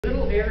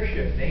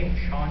airship named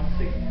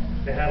Chauncey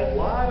that had a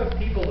lot of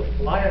people to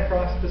fly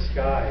across the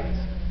skies.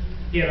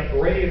 He had a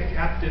brave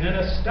captain and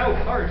a stout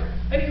heart,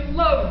 and he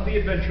loved the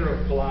adventure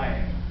of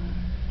flying.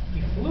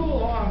 He flew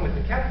along with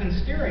the captain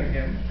steering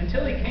him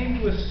until he came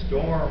to a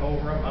storm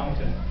over a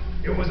mountain.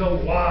 It was a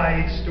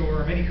wide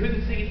storm, and he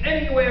couldn't see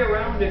any way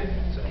around it,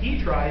 so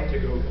he tried to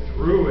go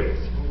through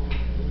it.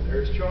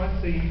 There's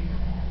Chauncey.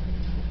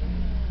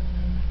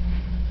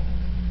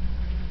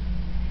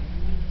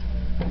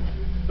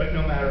 But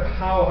no matter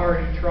how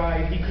hard he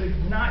tried, he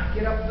could not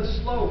get up the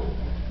slope.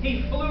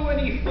 He flew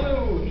and he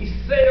flew, he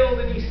sailed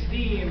and he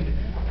steamed.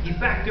 He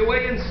backed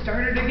away and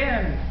started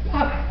again.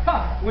 Puff,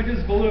 puff went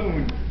his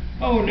balloon.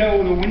 Oh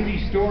no, the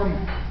windy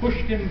storm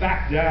pushed him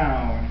back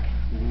down.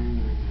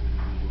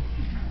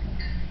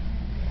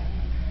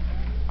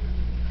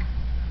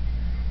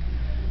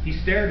 He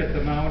stared at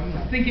the mountain,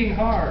 thinking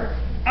hard.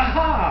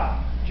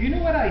 Aha! Do you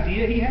know what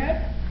idea he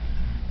had?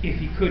 If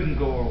he couldn't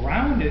go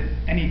around it,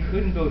 and he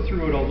couldn't go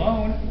through it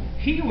alone,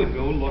 he would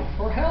go look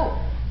for help.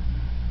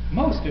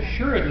 Most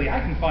assuredly, I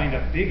can find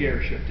a big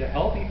airship to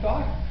help, he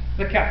thought.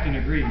 The captain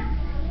agreed.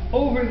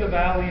 Over the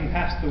valley and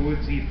past the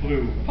woods he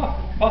flew. Puff,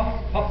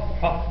 puff, puff,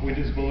 puff with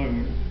his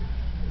balloon.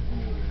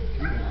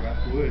 Through the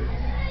rough woods.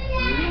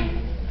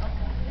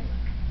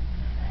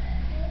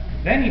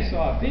 Then he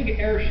saw a big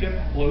airship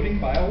floating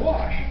by a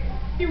wash.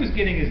 He was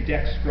getting his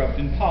deck scrubbed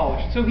and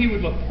polished so he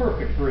would look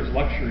perfect for his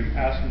luxury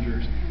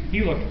passengers.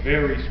 He looked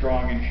very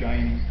strong and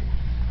shiny.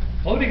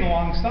 Floating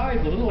alongside,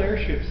 the little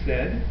airship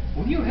said,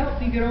 "Will you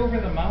help me get over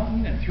the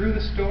mountain and through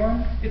the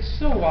storm? It's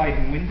so wide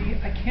and windy,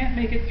 I can't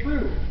make it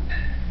through."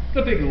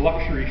 The big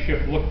luxury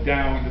ship looked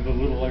down to the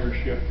little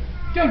airship.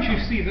 "Don't you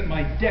see that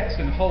my decks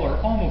and hull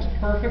are almost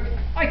perfect?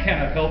 I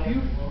cannot help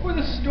you, or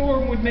the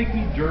storm would make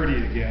me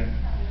dirty again."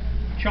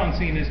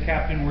 Chauncey and his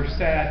captain were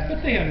sad,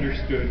 but they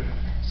understood,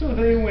 so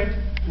they went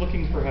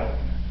looking for help.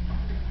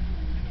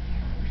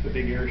 There's the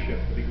big airship,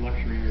 the big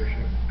luxury airship.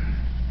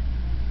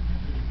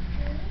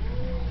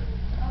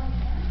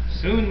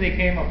 Soon they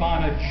came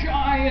upon a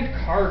giant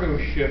cargo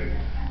ship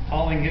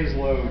hauling his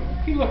load.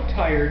 He looked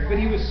tired, but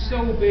he was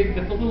so big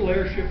that the little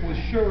airship was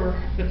sure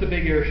that the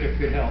big airship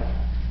could help.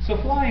 So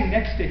flying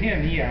next to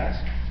him, he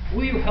asked,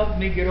 "Will you help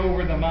me get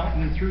over the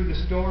mountain and through the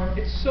storm?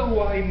 It's so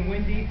wide and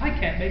windy, I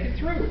can't make it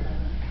through."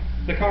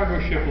 The cargo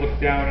ship looked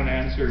down and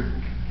answered,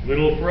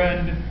 "Little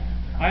friend,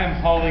 I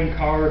am hauling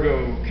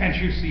cargo. Can't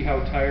you see how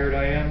tired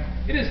I am?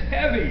 It is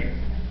heavy,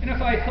 and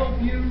if I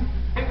help you,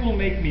 it will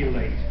make me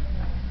late."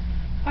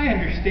 "I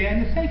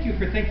understand, and thank you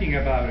for thinking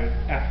about it."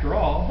 After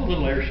all, the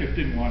little airship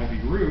didn't want to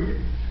be rude.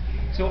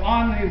 So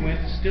on they went,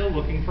 still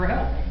looking for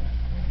help.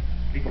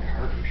 Big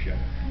cargo ship.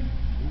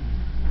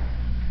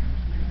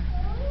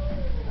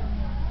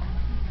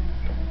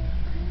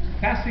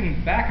 Passing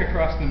back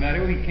across the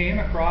meadow, he came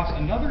across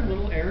another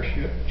little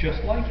airship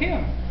just like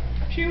him.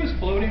 She was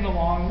floating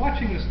along,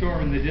 watching the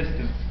storm in the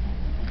distance.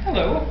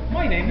 "Hello,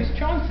 my name is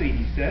Chauncey,"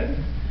 he said.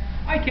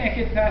 "I can't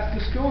get past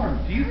the storm.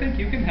 Do you think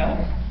you can help?"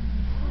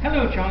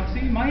 "Hello,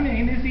 Chauncey, my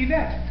name is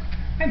Yvette.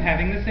 I'm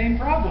having the same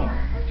problem.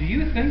 Do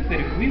you think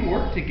that if we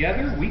worked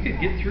together, we could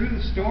get through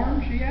the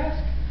storm?" she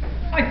asked.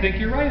 "I think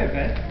you're right,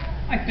 Yvette.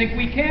 I think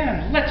we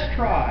can. Let's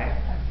try."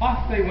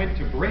 Off they went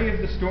to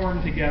brave the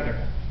storm together.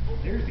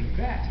 There's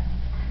Yvette.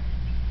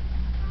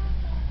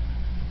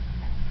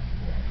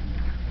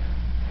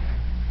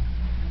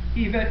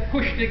 Yvette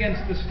pushed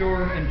against the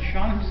storm, and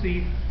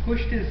Chauncey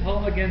pushed his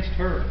hull against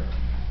her.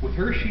 With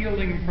her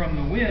shielding from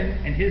the wind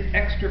and his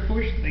extra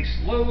push, they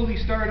slowly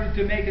started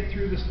to make it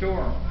through the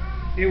storm.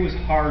 It was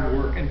hard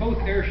work, and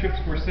both airships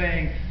were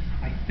saying,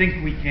 "I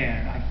think we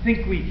can, I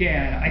think we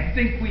can, I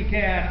think we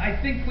can, I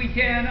think we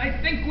can, I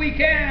think we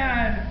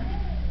can."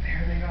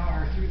 There they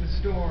are through the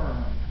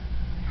storm.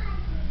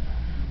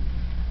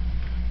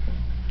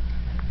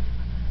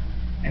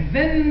 And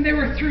then they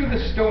were through the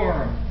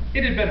storm.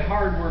 It had been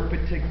hard work,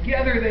 but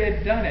together they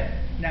had done it.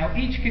 Now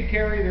each could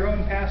carry their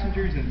own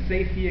passengers in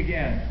safety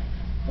again.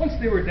 Once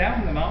they were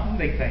down the mountain,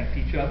 they thanked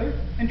each other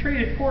and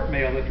traded port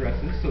mail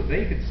addresses so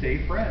they could stay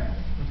friends.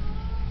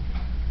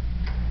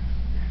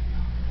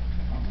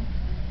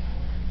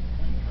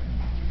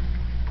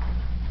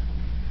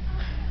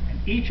 And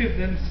each of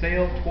them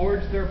sailed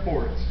towards their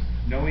ports,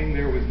 knowing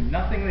there was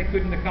nothing they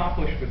couldn't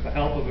accomplish with the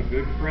help of a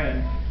good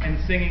friend, and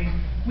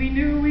singing, "We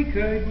knew we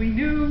could, we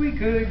knew we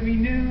could, we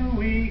knew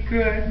we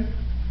could."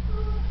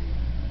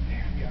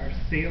 There we are,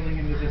 sailing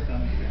into the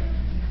sunset.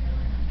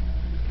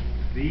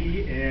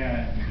 The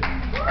end.